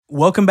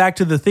Welcome back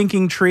to The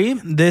Thinking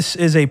Tree. This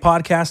is a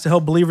podcast to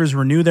help believers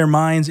renew their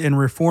minds and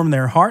reform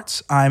their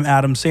hearts. I'm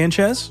Adam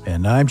Sanchez.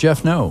 And I'm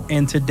Jeff No.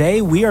 And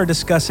today we are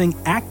discussing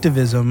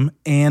activism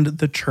and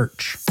the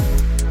church.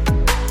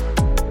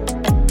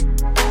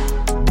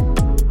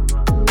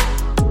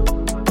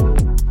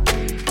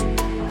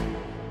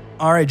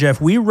 All right, Jeff,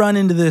 we run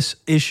into this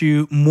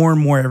issue more and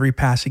more every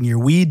passing year.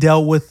 We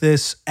dealt with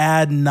this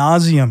ad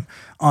nauseum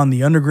on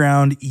the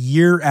underground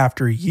year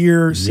after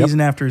year, season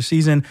after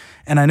season,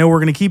 and I know we're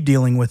going to keep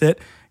dealing with it.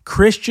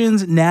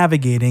 Christians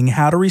navigating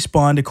how to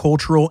respond to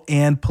cultural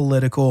and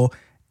political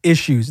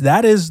issues.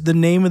 That is the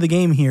name of the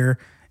game here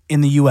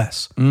in the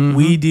U.S.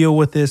 We deal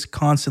with this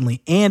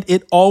constantly, and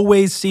it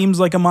always seems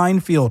like a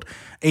minefield.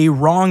 A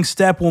wrong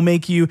step will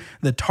make you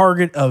the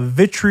target of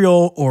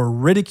vitriol or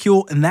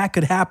ridicule, and that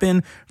could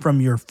happen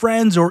from your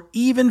friends or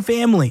even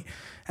family.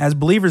 As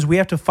believers, we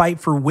have to fight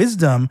for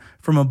wisdom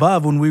from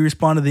above when we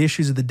respond to the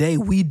issues of the day.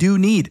 We do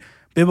need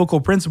biblical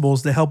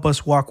principles to help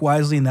us walk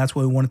wisely, and that's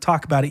why we want to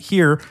talk about it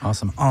here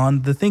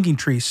on The Thinking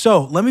Tree.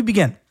 So let me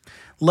begin.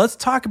 Let's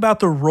talk about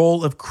the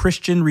role of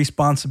Christian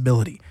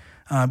responsibility.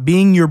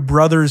 Being your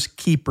brother's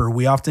keeper.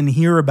 We often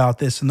hear about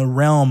this in the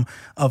realm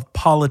of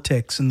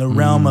politics, in the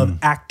realm of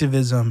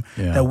activism,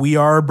 that we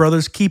are our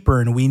brother's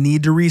keeper and we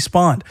need to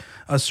respond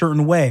a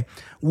certain way.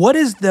 What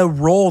is the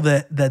role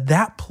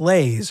that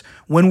plays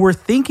when we're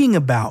thinking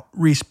about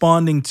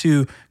responding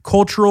to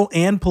cultural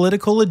and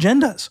political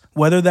agendas,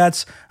 whether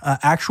that's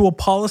actual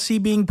policy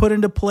being put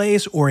into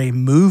place or a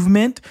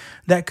movement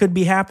that could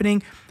be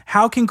happening?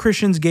 How can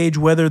Christians gauge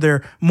whether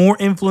they're more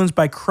influenced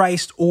by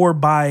Christ or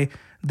by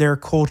their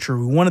culture?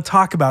 We want to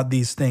talk about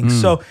these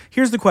things. So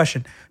here's the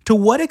question. To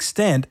what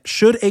extent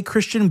should a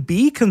Christian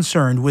be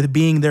concerned with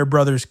being their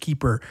brother's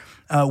keeper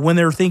when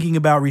they're thinking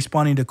about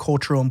responding to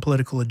cultural and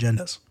political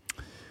agendas?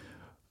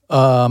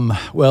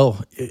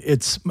 Well,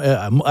 it's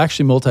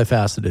actually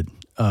multifaceted.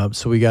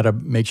 So we got to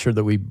make sure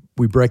that we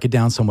break it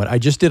down somewhat. I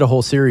just did a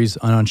whole series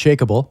on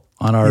Unshakable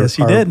on our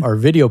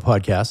video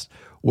podcast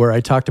where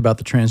I talked about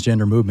the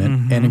transgender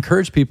movement and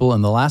encouraged people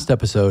in the last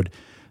episode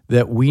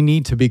that we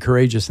need to be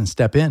courageous and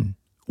step in.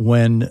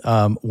 When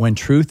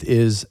truth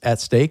is at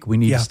stake, we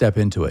need to step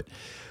into it.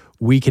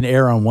 We can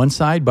err on one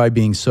side by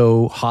being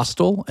so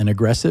hostile and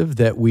aggressive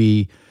that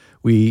we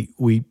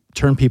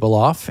turn people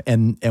off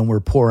and we're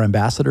poor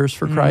ambassadors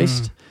for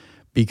Christ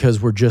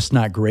because we're just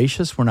not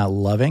gracious, we're not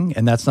loving,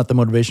 and that's not the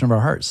motivation of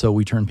our heart, so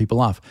we turn people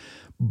off.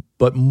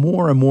 But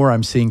more and more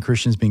I'm seeing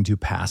Christians being too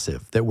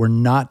passive, that we're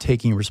not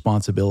taking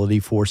responsibility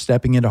for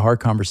stepping into hard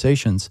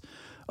conversations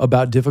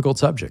about difficult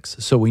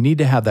subjects. So we need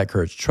to have that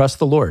courage, trust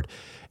the Lord.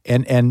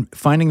 And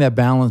finding that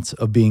balance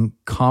of being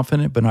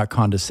confident but not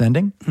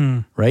condescending,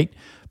 right?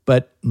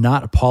 But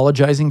not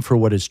apologizing for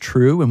what is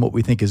true and what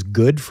we think is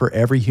good for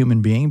every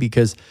human being,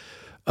 because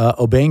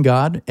obeying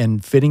God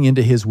and fitting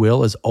into His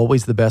will is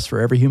always the best for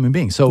every human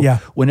being. So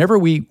whenever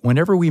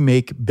we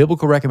make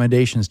biblical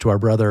recommendations to our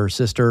brother or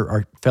sister,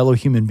 our fellow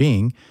human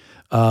being,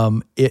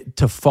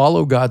 to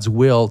follow God's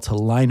will, to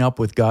line up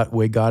with God,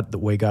 the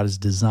way God has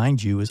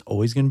designed you, is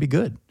always going to be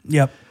good.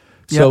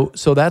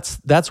 So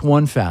that's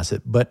one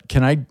facet. But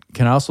can I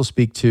also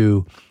speak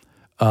to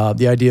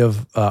the idea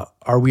of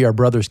are we our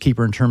brother's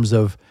keeper in terms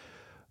of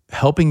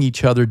helping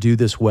each other do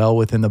this well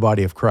within the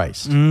body of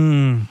Christ?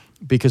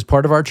 Because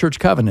part of our church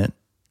covenant,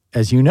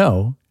 as you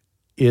know,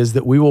 is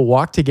that we will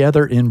walk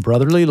together in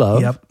brotherly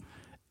love,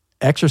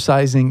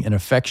 exercising an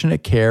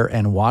affectionate care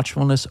and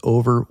watchfulness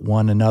over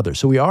one another.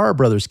 So we are our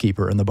brother's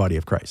keeper in the body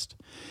of Christ,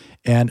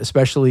 and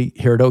especially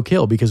here at Oak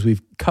Hill, because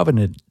we've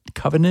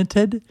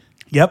covenanted.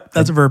 Yep,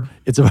 that's a verb.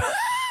 It's a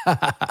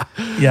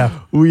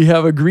we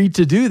have agreed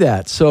to do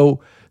that. So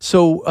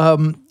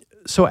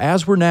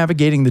as we're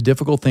navigating the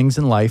difficult things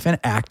in life and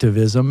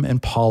activism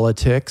and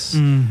politics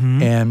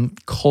and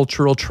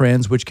cultural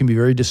trends, which can be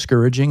very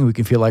discouraging, we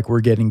can feel like we're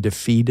getting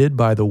defeated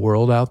by the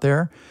world out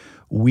there.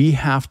 We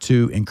have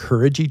to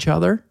encourage each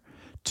other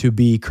to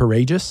be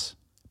courageous,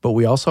 but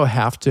we also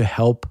have to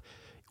help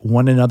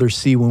one another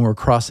see when we're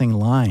crossing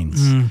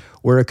lines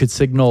where it could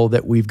signal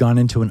that we've gone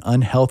into an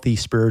unhealthy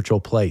spiritual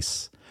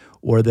place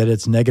or that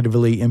it's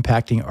negatively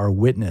impacting our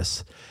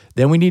witness.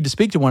 Then we need to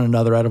speak to one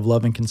another out of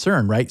love and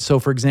concern, right? So,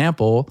 for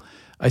example,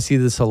 I see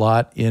this a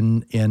lot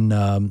in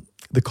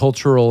the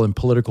cultural and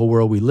political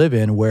world we live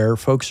in, where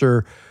folks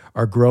are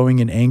growing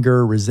in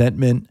anger,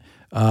 resentment.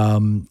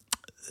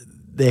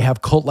 They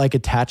have cult-like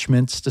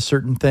attachments to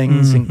certain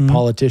things, and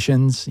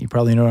politicians, you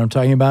probably know what I'm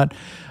talking about.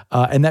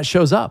 And that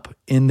shows up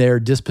in their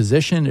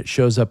disposition, it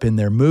shows up in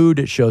their mood,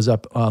 it shows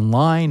up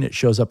online, it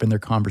shows up in their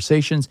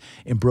conversations,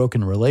 in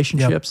broken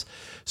relationships.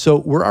 So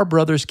we're our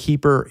brother's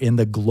keeper in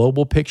the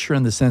global picture,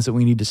 in the sense that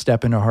we need to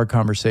step into hard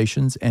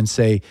conversations and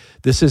say,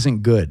 this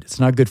isn't good. It's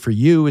not good for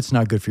you, it's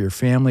not good for your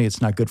family,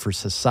 it's not good for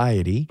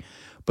society,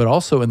 but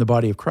also in the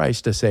body of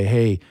Christ to say,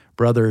 hey,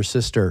 brother or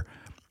sister,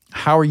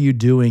 how are you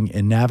doing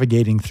in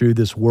navigating through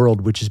this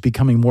world, which is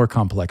becoming more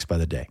complex by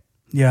the day?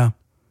 Yeah.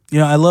 You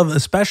know, I love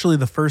especially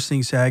the first thing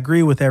you said. I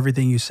agree with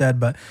everything you said,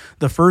 but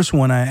the first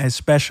one,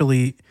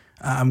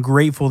 I'm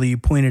grateful that you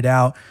pointed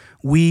out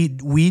we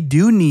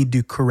do need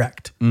to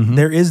correct. Mm-hmm.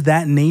 There is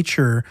that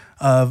nature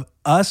of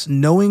us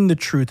knowing the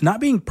truth, not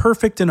being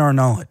perfect in our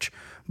knowledge,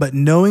 but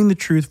knowing the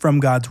truth from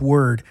God's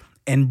word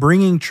and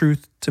bringing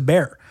truth to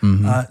bear.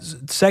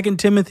 Mm-hmm. 2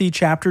 Timothy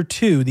chapter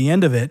 2, the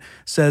end of it,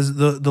 says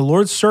the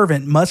Lord's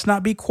servant must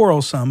not be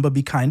quarrelsome, but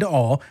be kind to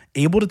all,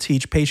 able to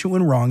teach, patient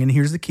when wrong, and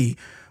here's the key,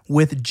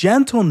 with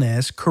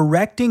gentleness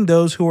correcting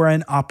those who are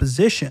in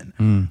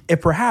opposition.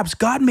 If perhaps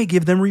God may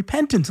give them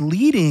repentance,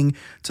 leading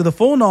to the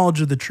full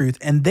knowledge of the truth,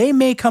 and they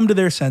may come to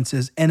their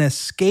senses and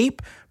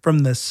escape from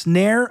the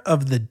snare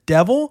of the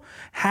devil,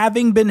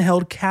 having been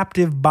held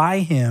captive by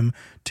him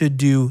to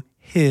do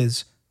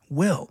his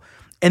will.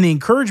 And the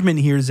encouragement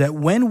here is that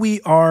when we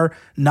are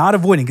not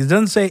avoiding, because it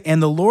doesn't say,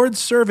 and the Lord's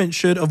servant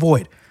should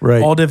avoid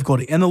all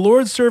difficulty, and the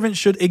Lord's servant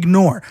should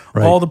ignore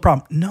all the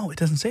problem. No, it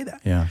doesn't say that.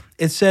 Yeah.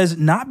 It says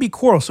not be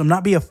quarrelsome,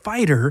 not be a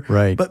fighter,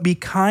 but be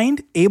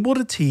kind, able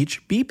to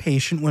teach, be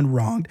patient when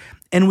wronged,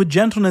 and with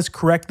gentleness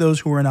correct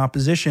those who are in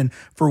opposition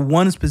for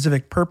one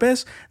specific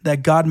purpose,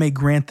 that God may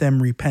grant them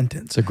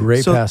repentance. It's a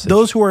great passage.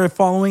 Those who are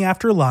following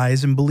after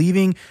lies and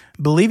believing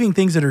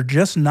things that are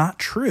just not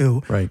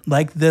true,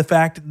 like the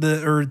fact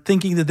or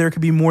thinking that there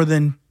could be more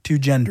than two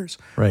genders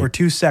or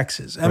two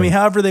sexes. I mean,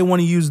 however they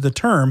want to use the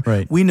term,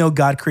 we know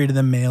God created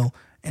them male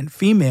and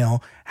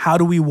female. How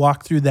do we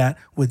walk through that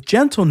with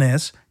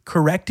gentleness,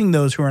 correcting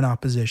those who are in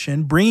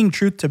opposition, bringing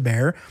truth to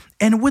bear,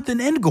 and with an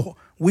end goal?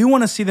 We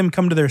want to see them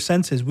come to their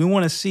senses. We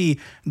want to see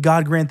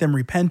God grant them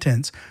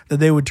repentance,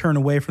 that they would turn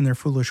away from their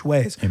foolish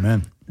ways.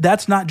 Amen.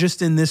 That's not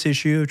just in this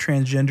issue of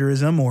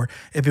transgenderism, or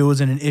if it was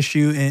in an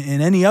issue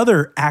in any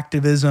other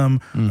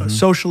activism,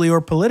 socially or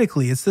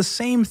politically. It's the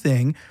same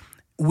thing.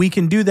 We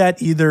can do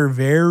that either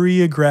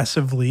very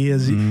aggressively,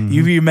 as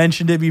you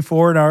mentioned it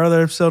before in our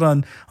other episode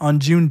on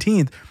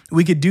Juneteenth.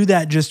 We could do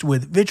that just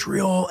with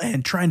vitriol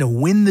and trying to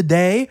win the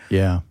day.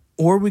 Yeah.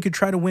 Or we could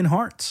try to win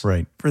hearts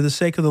for the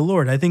sake of the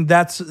Lord. I think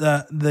that's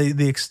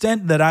the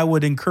extent that I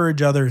would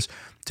encourage others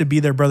to be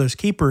their brother's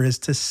keeper, is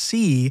to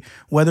see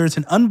whether it's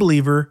an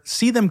unbeliever,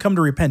 see them come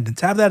to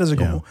repentance, have that as a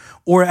goal.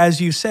 Or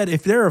as you said,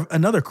 if they're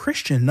another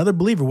Christian, another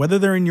believer, whether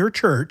they're in your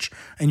church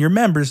and your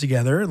members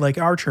together, like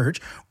our church,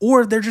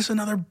 or they're just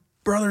another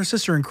brother or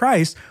sister in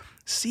Christ,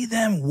 see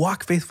them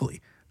walk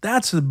faithfully.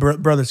 That's the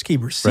brother's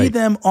keeper. See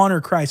them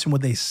honor Christ in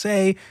what they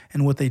say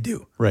and what they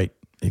do. Right,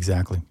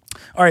 exactly.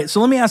 All right,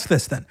 so let me ask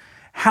this then.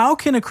 How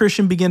can a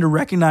Christian begin to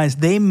recognize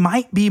they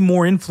might be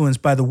more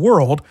influenced by the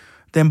world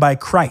than by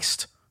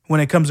Christ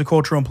when it comes to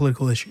cultural and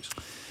political issues?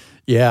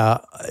 Yeah,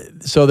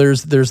 so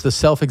there's the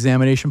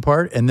self-examination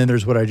part, and then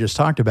there's what I just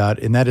talked about,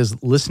 and that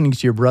is listening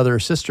to your brother or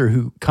sister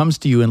who comes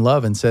to you in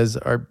love and says,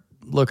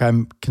 look,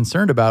 I'm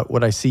concerned about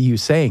what I see you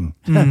saying,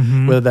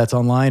 whether that's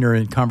online or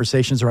in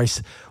conversations, or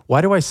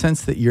why do I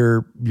sense that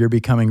you're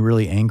becoming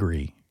really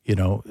angry? You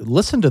know,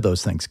 listen to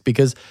those things,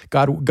 because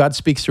God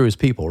speaks through his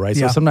people, right?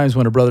 So sometimes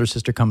when a brother or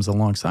sister comes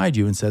alongside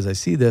you and says, I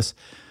see this,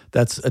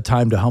 that's a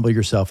time to humble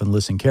yourself and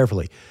listen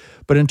carefully.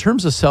 But in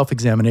terms of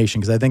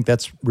self-examination, because I think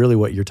that's really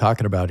what you're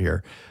talking about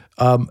here,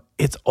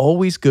 it's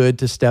always good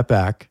to step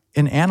back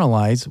and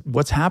analyze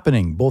what's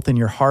happening, both in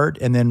your heart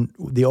and then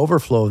the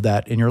overflow of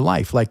that in your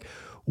life. Like,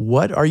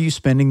 what are you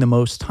spending the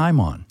most time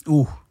on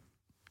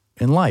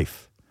in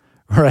life,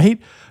 right?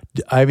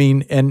 I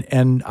mean,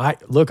 and I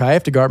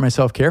have to guard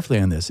myself carefully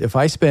on this. If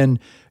I spend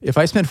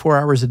 4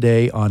 hours a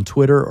day on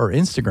Twitter or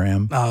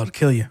Instagram, it'll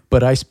kill you.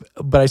 But I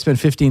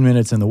spend 15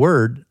 minutes in the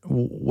Word.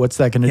 What's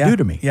that going to do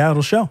to me? Yeah,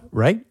 it'll show.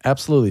 Right?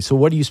 Absolutely. So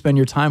what do you spend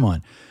your time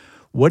on?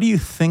 What do you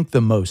think the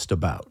most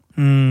about?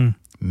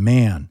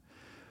 Man,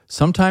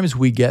 sometimes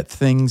we get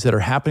things that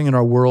are happening in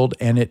our world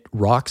and it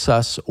rocks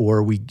us,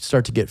 or we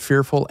start to get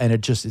fearful, and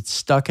it's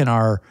stuck in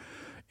our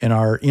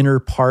inner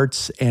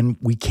parts, and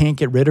we can't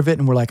get rid of it.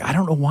 And we're like, I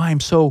don't know why I'm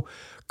so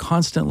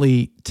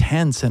constantly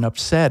tense and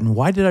upset. And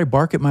why did I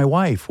bark at my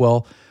wife?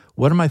 Well,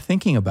 what am I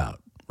thinking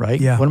about, right?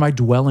 Yeah. What am I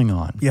dwelling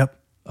on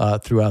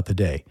throughout the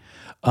day?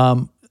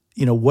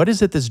 What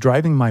is it that's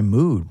driving my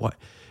mood?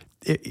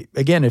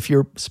 Again, if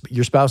your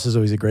spouse is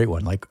always a great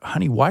one, like,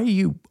 honey, why are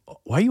you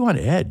on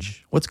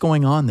edge? What's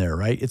going on there,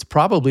 right? It's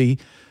probably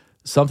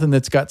something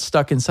that's got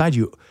stuck inside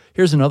you.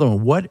 Here's another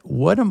one.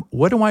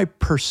 What am I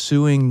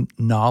pursuing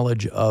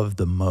knowledge of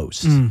the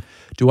most?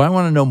 Do I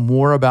want to know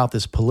more about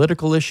this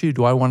political issue?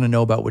 Do I want to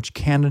know about which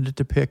candidate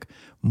to pick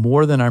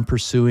more than I'm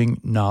pursuing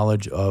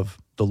knowledge of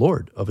the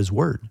Lord, of his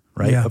word,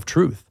 right? Of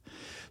truth.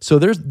 So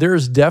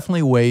there's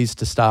definitely ways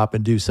to stop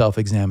and do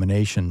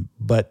self-examination,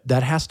 but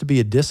that has to be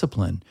a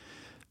discipline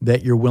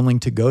that you're willing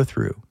to go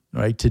through,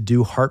 right? To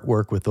do heart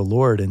work with the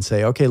Lord and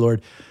say, okay,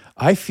 Lord,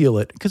 I feel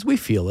it, because we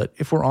feel it.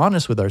 If we're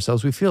honest with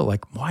ourselves, we feel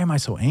like, why am I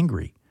so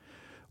angry?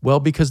 Well,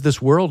 because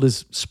this world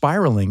is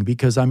spiraling,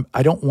 because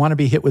I don't want to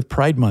be hit with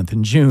Pride Month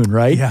in June,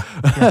 right?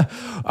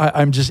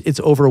 It's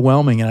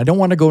overwhelming, and I don't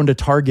want to go into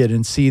Target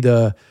and see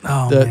the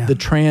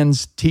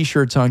trans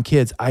T-shirts on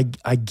kids. I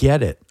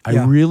get it.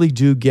 I really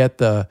do get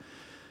the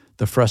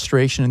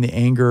frustration and the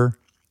anger.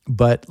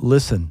 But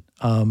listen,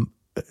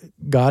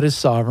 God is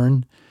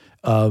sovereign.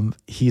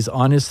 He's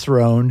on his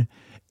throne,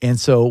 And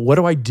so what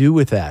do I do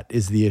with that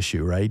is the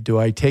issue, right? Do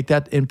I take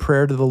that in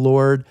prayer to the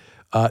Lord?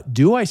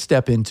 Do I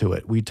step into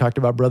it? We talked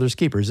about brother's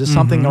keeper. Is this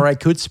something where I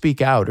could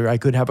speak out or I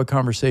could have a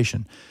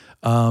conversation?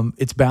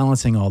 It's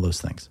balancing all those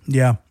things.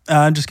 Yeah.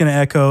 I'm just going to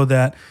echo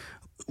that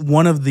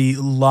one of the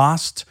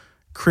lost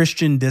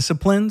Christian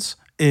disciplines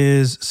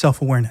is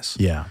self-awareness.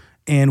 Yeah.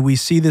 And we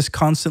see this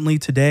constantly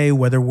today,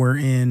 whether we're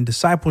in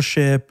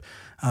discipleship,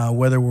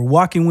 whether we're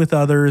walking with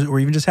others, or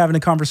even just having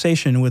a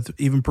conversation with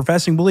even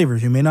professing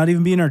believers who may not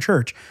even be in our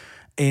church.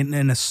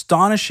 An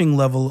astonishing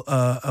level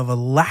of a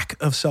lack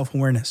of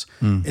self-awareness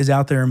is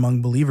out there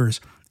among believers.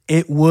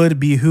 It would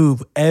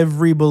behoove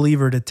every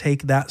believer to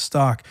take that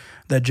stock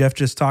that Jeff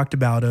just talked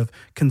about of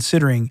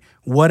considering,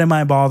 what am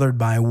I bothered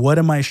by? What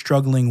am I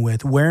struggling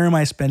with? Where am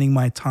I spending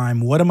my time?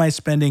 What am I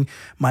spending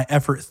my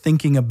effort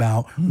thinking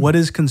about? What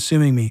is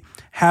consuming me?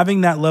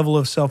 Having that level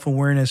of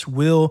self-awareness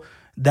will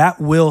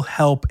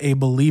help a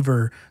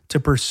believer to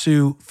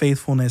pursue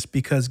faithfulness,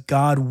 because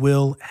God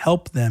will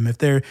help them. If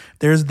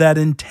there's that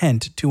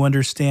intent to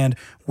understand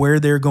where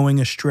they're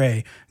going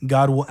astray,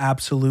 God will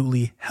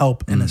absolutely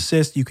help and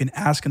assist. You can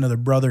ask another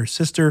brother or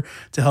sister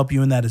to help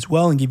you in that as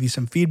well and give you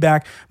some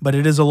feedback, but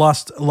it is a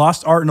lost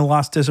art and a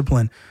lost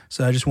discipline.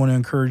 So I just want to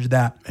encourage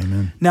that.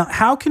 Amen. Now,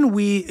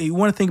 you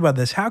want to think about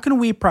this, how can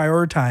we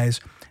prioritize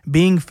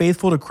being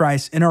faithful to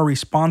Christ in our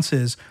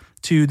responses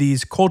to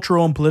these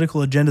cultural and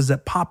political agendas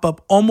that pop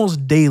up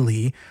almost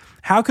daily?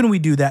 How can we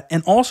do that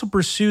and also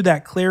pursue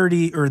that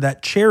clarity, or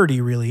that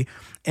charity really,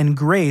 and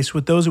grace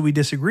with those that we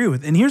disagree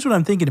with? And here's what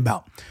I'm thinking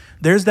about.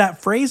 There's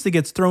that phrase that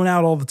gets thrown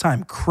out all the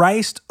time,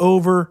 Christ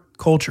over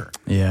culture.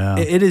 Yeah.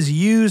 It is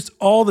used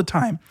all the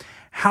time.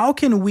 How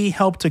can we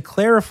help to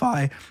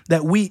clarify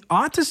that we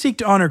ought to seek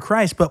to honor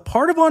Christ, but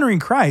part of honoring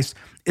Christ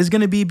is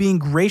going to be being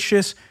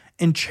gracious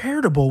and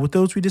charitable with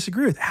those we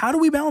disagree with? How do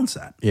we balance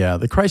that? Yeah,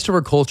 the Christ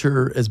over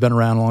culture has been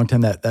around a long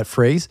time, that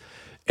phrase,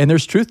 and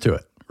there's truth to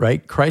it,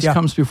 right? Christ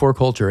comes before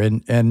culture,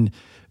 and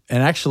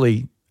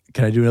actually,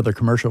 can I do another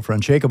commercial for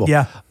Unshakable?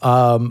 Yeah.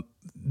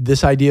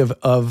 This idea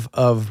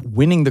of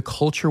winning the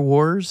culture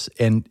wars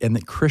and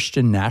the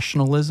Christian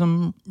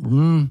nationalism,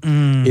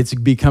 it's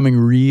becoming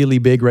really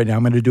big right now.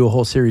 I'm going to do a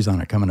whole series on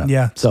it coming up.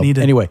 Yeah, so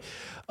needed. Anyway,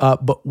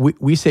 but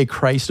we say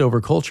Christ over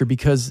culture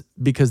because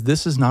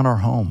this is not our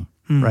home.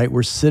 Right?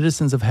 We're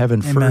citizens of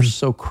heaven first,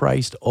 so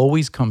Christ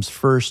always comes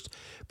first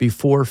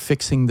before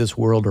fixing this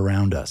world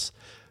around us.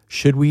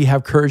 Should we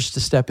have courage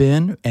to step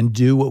in and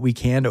do what we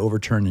can to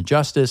overturn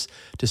injustice,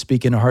 to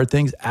speak into hard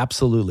things?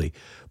 Absolutely.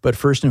 But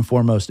first and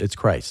foremost, it's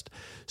Christ.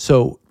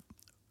 So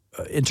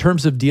in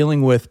terms of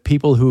dealing with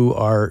people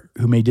who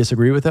may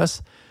disagree with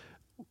us,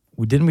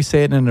 didn't we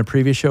say it in a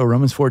previous show,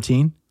 Romans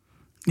 14?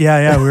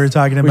 Yeah, we were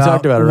talking about, we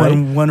talked about it, right?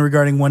 One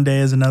regarding one day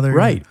as another.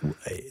 Right.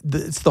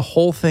 It's the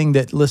whole thing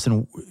that,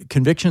 listen,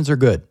 convictions are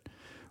good.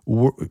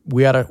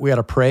 We got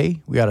to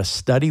pray, we got to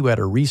study, we got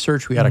to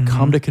research, we got to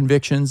come to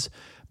convictions,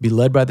 be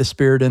led by the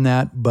Spirit in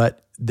that,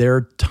 but there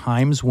are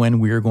times when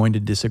we are going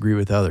to disagree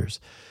with others.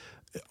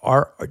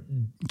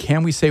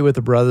 Can we say with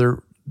a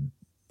brother,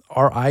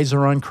 our eyes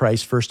are on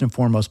Christ first and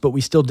foremost, but we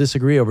still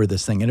disagree over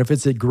this thing? And if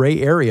it's a gray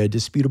area, a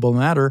disputable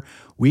matter,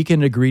 we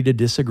can agree to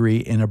disagree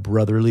in a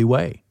brotherly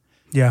way.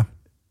 Yeah.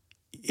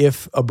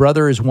 If a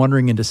brother is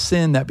wandering into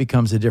sin, that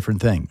becomes a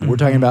different thing. We're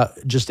talking about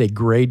just a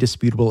gray,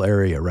 disputable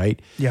area,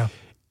 right? Yeah.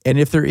 And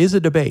if there is a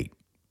debate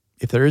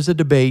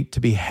to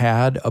be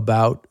had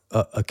about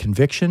a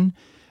conviction,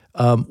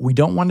 we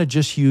don't want to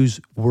just use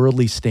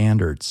worldly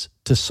standards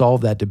to solve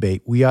that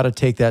debate. We ought to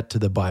take that to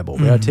the Bible.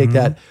 We ought to take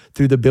that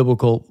through the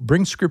biblical,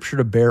 bring Scripture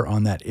to bear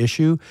on that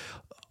issue.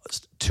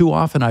 Too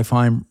often I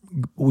find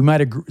we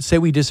might say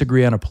we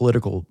disagree on a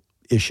political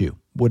issue,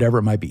 whatever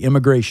it might be,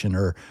 immigration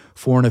or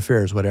foreign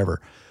affairs, whatever.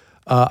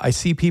 I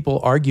see people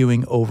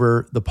arguing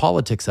over the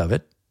politics of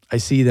it. I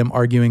see them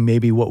arguing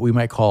maybe what we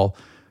might call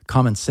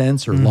common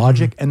sense or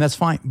logic, and that's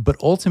fine. But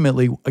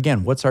ultimately,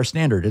 again, what's our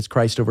standard? It's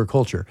Christ over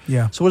culture.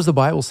 Yeah. So what does the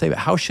Bible say?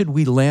 How should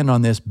we land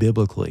on this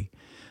biblically?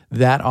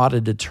 That ought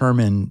to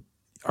determine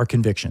our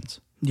convictions.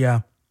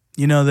 Yeah.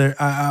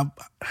 I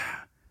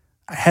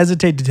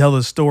hesitate to tell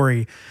this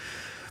story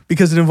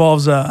because it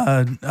involves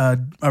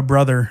a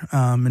brother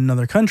in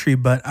another country,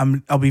 but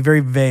I'll be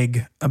very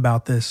vague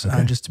about this,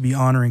 just to be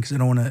honoring, because I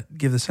don't want to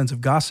give the sense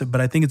of gossip,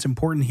 but I think it's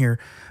important here.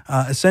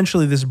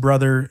 Essentially, this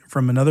brother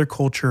from another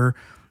culture,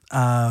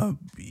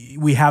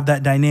 we have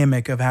that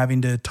dynamic of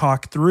having to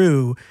talk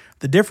through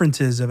the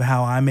differences of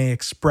how I may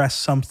express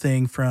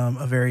something from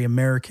a very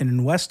American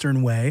and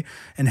Western way,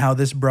 and how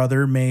this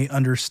brother may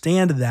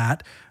understand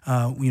that,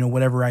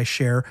 whatever I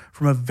share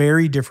from a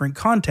very different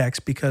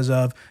context because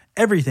of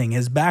everything,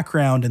 his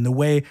background and the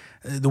way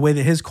that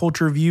his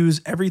culture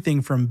views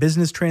everything from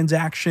business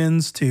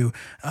transactions to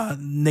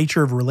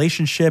nature of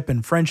relationship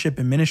and friendship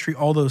and ministry,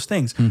 all those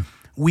things.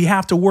 We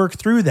have to work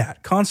through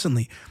that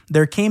constantly.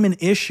 There came an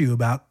issue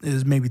it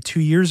was maybe 2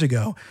 years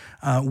ago,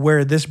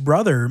 where this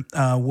brother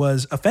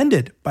was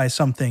offended by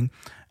something.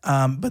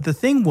 But the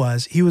thing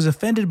was, he was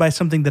offended by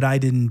something that I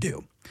didn't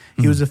do.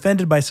 He was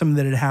offended by something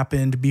that had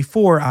happened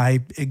before I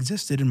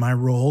existed in my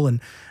role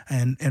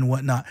and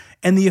whatnot.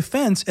 And the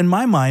offense, in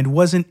my mind,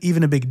 wasn't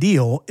even a big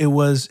deal.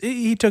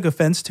 He took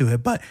offense to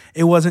it, but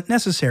it wasn't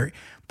necessary.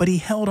 But he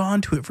held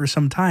on to it for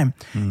some time.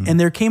 And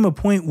there came a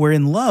point where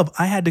in love,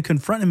 I had to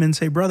confront him and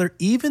say, brother,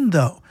 even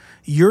though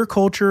your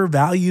culture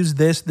values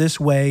this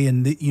way,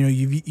 and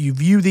you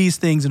view these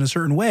things in a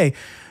certain way,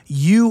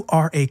 you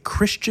are a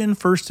Christian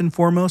first and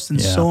foremost, and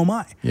so am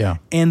I. Yeah.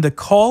 And the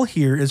call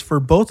here is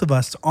for both of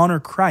us to honor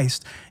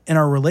Christ in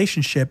our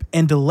relationship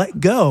and to let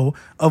go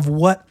of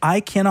what I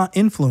cannot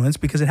influence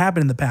because it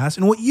happened in the past,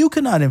 and what you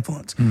cannot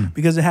influence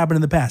because it happened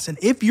in the past. And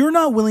if you're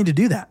not willing to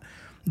do that,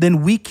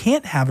 then we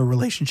can't have a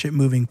relationship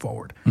moving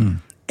forward.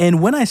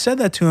 And when I said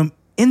that to him,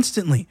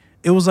 instantly,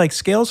 it was like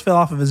scales fell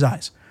off of his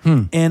eyes.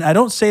 And I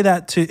don't say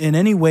that in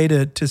any way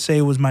to say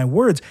it was my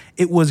words.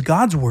 It was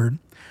God's word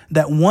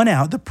that won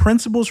out. The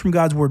principles from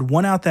God's word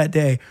won out that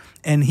day.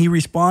 And he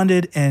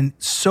responded and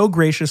so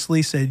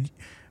graciously said,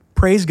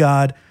 praise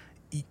God.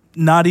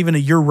 Not even a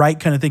you're right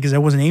kind of thing, because I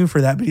wasn't aiming for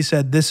that. But he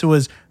said, this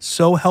was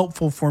so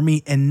helpful for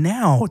me. And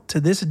now, to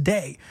this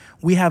day,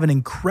 we have an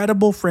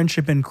incredible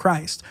friendship in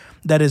Christ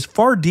that is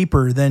far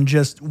deeper than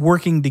just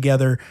working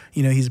together.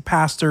 He's a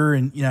pastor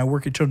and, I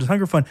work at Children's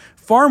Hunger Fund,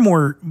 far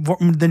more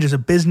than just a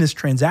business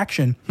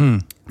transaction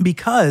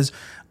because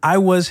I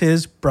was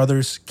his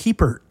brother's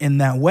keeper in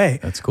that way.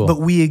 That's cool. But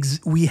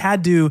we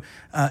had to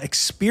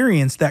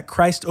experience that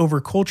Christ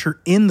over culture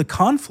in the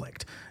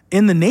conflict,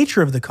 in the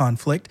nature of the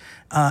conflict.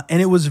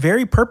 And it was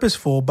very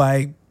purposeful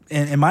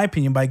in my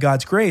opinion, by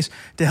God's grace,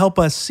 to help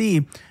us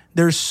see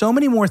there's so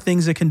many more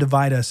things that can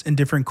divide us in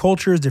different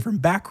cultures,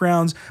 different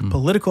backgrounds,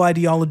 political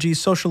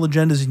ideologies, social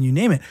agendas, and you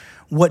name it.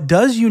 What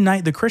does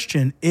unite the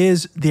Christian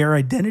is their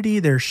identity,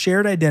 their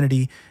shared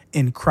identity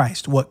in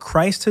Christ, what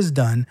Christ has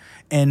done,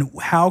 and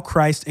how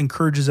Christ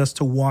encourages us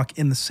to walk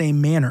in the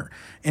same manner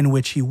in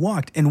which he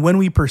walked. And when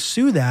we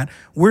pursue that,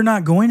 we're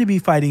not going to be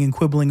fighting and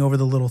quibbling over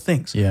the little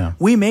things. Yeah.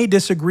 We may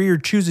disagree or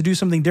choose to do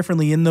something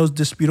differently in those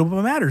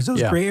disputable matters,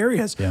 those gray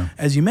areas,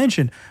 as you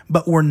mentioned,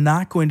 but we're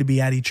not going to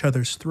be at each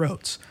other's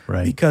throats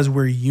because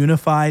we're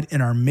unified in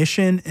our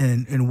mission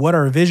and what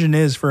our vision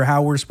is for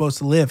how we're supposed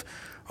to live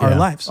our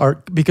lives.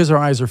 Because our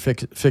eyes are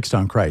fixed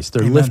on Christ.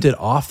 They're lifted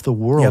off the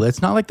world.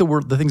 It's not like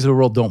the things of the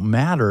world don't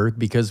matter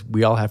because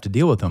we all have to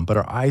deal with them, but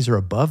our eyes are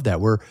above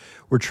that. We're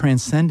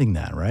transcending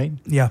that, right?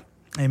 Yeah.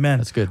 Amen.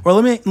 That's good. Well,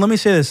 let me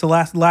say this. The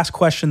last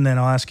question then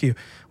I'll ask you.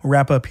 We'll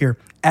wrap up here.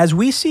 As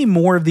we see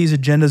more of these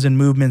agendas and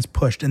movements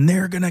pushed, and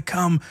they're going to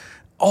come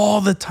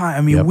all the time.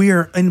 I mean, we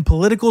are in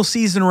political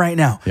season right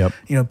now.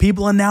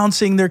 People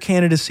announcing their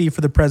candidacy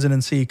for the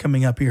presidency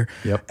coming up here.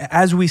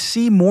 As we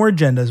see more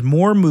agendas,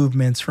 more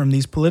movements from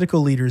these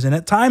political leaders, and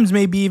at times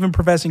maybe even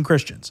professing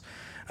Christians,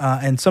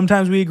 and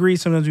sometimes we agree,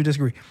 sometimes we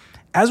disagree.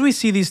 As we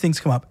see these things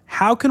come up,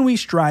 how can we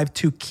strive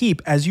to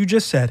keep, as you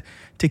just said,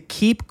 to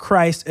keep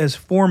Christ as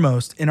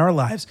foremost in our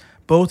lives,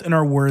 both in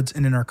our words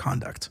and in our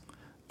conduct?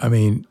 I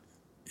mean,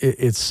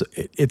 it's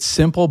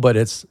simple, but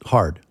it's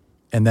hard.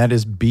 And that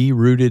is be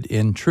rooted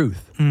in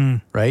truth,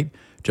 right?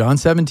 John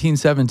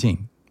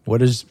 17:17. What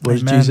does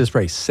Jesus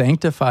pray?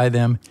 Sanctify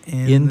them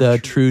in the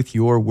truth.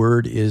 Your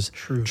word is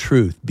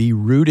truth. Be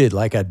rooted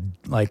like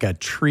a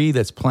tree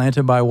that's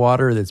planted by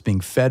water, that's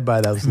being fed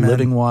by those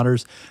living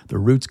waters. The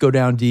roots go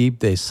down deep.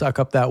 They suck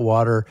up that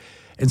water.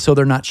 And so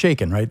they're not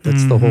shaken, right?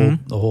 That's the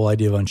whole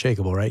idea of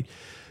unshakable, right?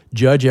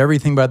 Judge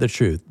everything by the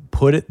truth.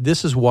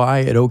 This is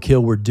why at Oak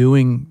Hill we're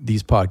doing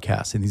these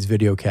podcasts and these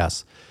video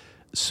casts,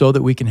 so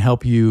that we can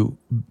help you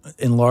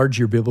enlarge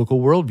your biblical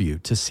worldview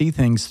to see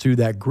things through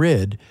that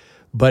grid.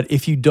 But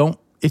if you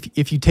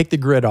take the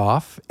grid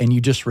off and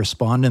you just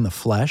respond in the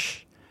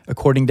flesh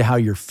according to how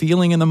you're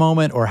feeling in the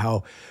moment, or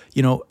how,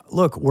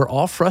 look, we're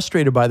all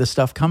frustrated by the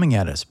stuff coming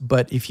at us.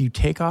 But if you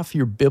take off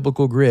your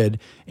biblical grid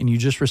and you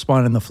just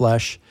respond in the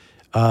flesh,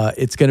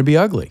 it's going to be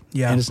ugly.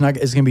 And it's going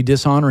to be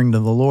dishonoring to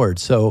the Lord.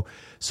 So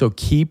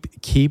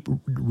keep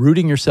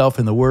rooting yourself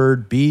in the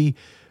word, be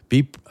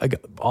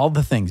all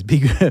the things,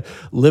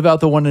 live out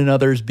the one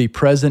another's, be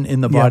present in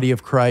the body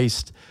of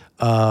Christ,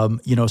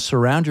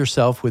 surround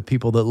yourself with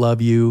people that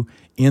love you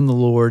in the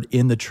Lord,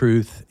 in the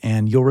truth,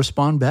 and you'll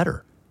respond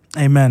better.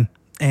 Amen.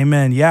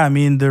 Yeah. I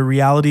mean, the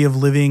reality of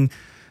living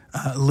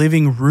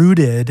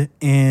rooted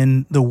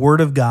in the word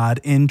of God,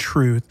 in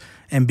truth,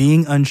 and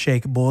being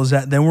unshakable is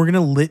that then we're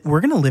going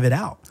to live it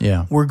out.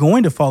 Yeah. We're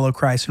going to follow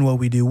Christ in what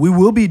we do. We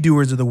will be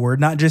doers of the word,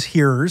 not just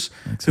hearers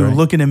who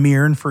look in a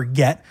mirror and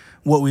forget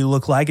what we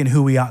look like and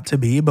who we ought to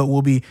be, but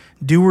we'll be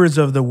doers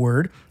of the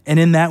word. And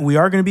in that, we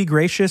are going to be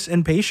gracious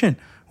and patient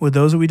with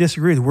those that we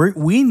disagree with.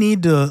 We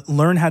need to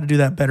learn how to do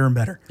that better and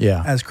better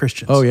as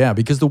Christians. Oh, yeah,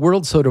 because the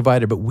world's so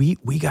divided, but we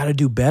got to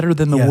do better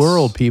than the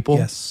world, people.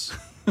 Yes.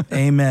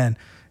 Amen.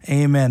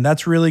 Amen.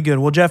 That's really good.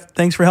 Well, Jeff,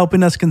 thanks for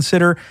helping us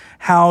consider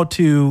how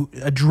to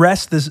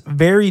address this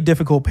very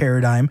difficult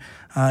paradigm.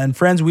 And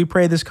friends, we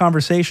pray this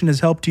conversation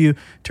has helped you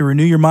to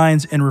renew your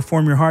minds and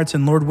reform your hearts.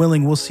 And Lord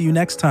willing, we'll see you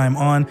next time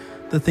on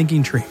The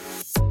Thinking Tree.